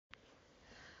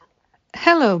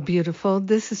Hello, beautiful.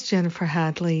 This is Jennifer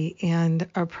Hadley, and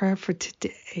our prayer for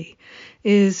today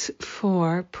is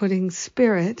for putting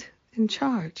Spirit in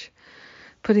charge.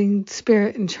 Putting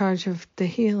Spirit in charge of the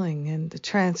healing and the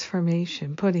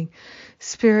transformation. Putting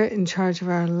Spirit in charge of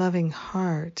our loving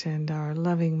heart and our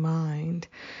loving mind.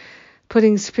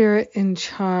 Putting Spirit in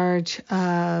charge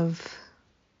of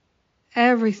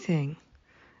everything.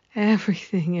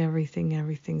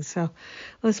 Everything. So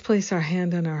let's place our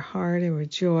hand on our heart and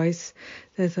rejoice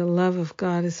that the love of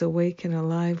God is awake and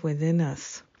alive within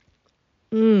us.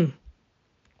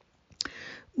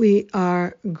 We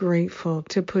are grateful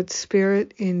to put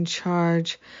Spirit in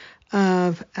charge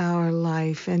of our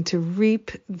life and to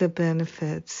reap the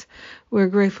benefits. We're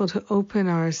grateful to open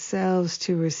ourselves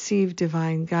to receive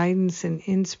divine guidance and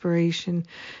inspiration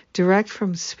direct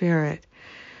from Spirit.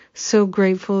 So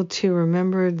grateful to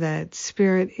remember that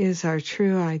Spirit is our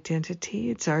true identity.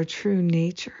 It's our true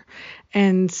nature.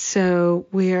 And so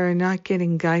we are not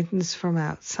getting guidance from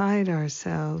outside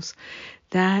ourselves.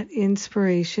 That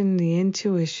inspiration, the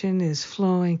intuition is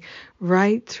flowing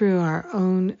right through our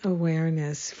own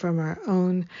awareness from our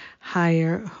own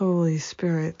higher Holy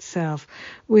Spirit self.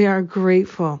 We are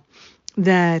grateful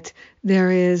that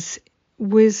there is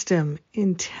wisdom,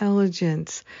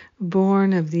 intelligence,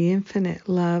 born of the infinite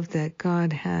love that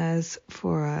God has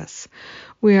for us.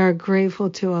 We are grateful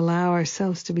to allow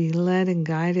ourselves to be led and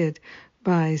guided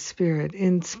by Spirit,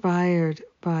 inspired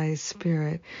by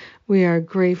Spirit. We are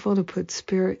grateful to put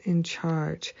Spirit in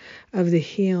charge of the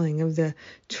healing, of the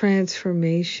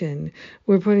transformation.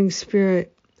 We're putting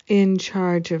Spirit in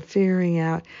charge of figuring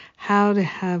out how to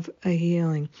have a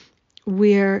healing.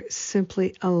 We're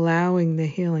simply allowing the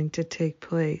healing to take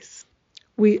place.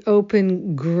 We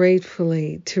open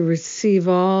gratefully to receive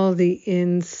all the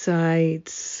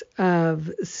insights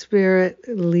of Spirit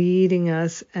leading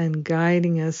us and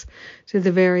guiding us to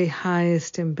the very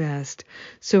highest and best.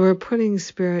 So we're putting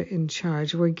Spirit in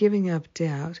charge. We're giving up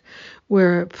doubt.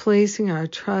 We're placing our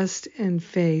trust and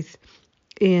faith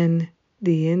in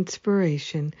the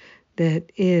inspiration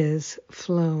that is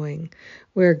flowing.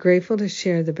 We're grateful to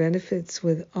share the benefits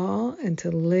with all and to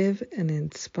live an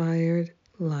inspired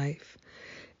life.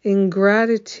 In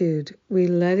gratitude, we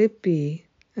let it be,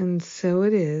 and so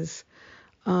it is.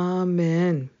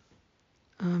 Amen.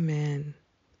 Amen.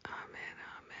 Amen.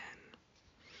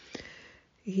 Amen.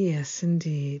 Yes,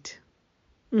 indeed.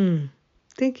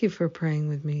 Thank you for praying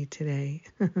with me today.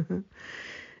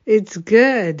 It's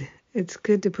good. It's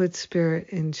good to put Spirit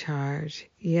in charge.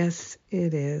 Yes,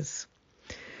 it is.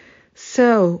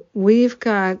 So we've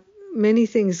got many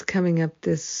things coming up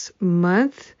this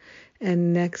month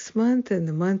and next month and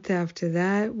the month after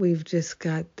that. We've just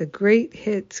got the great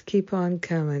hits keep on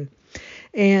coming.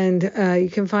 And you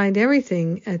can find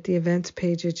everything at the events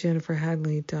page at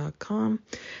jenniferhadley.com.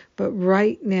 But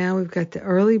right now we've got the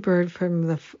early bird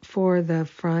for the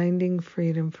Finding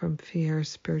Freedom from Fear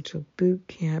Spiritual Boot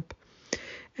Camp.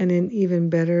 And an even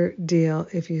better deal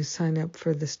if you sign up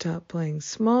for the Stop Playing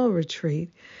Small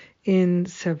retreat in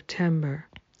September.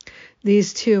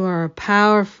 These two are a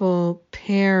powerful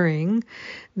pairing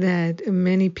that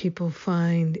many people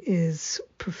find is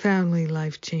profoundly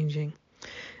life-changing.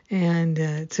 And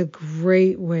it's a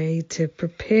great way to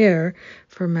prepare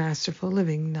for masterful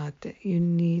living, not that you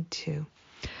need to.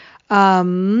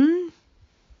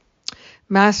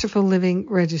 Masterful Living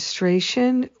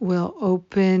registration will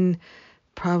open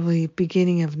probably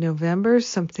beginning of November,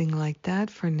 something like that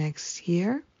for next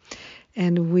year.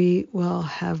 And we will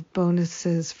have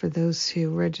bonuses for those who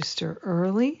register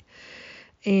early.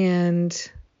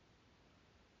 And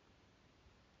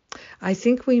I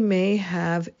think we may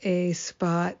have a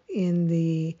spot in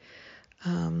the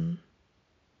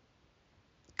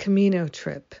Camino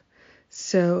trip.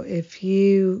 So if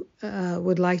you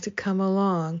would like to come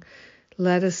along,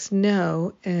 let us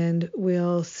know and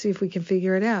we'll see if we can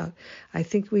figure it out. I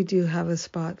think we do have a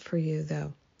spot for you,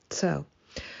 though. So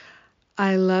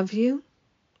I love you.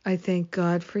 I thank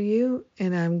God for you,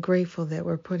 and I'm grateful that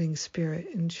we're putting Spirit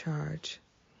in charge.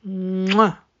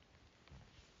 Mwah.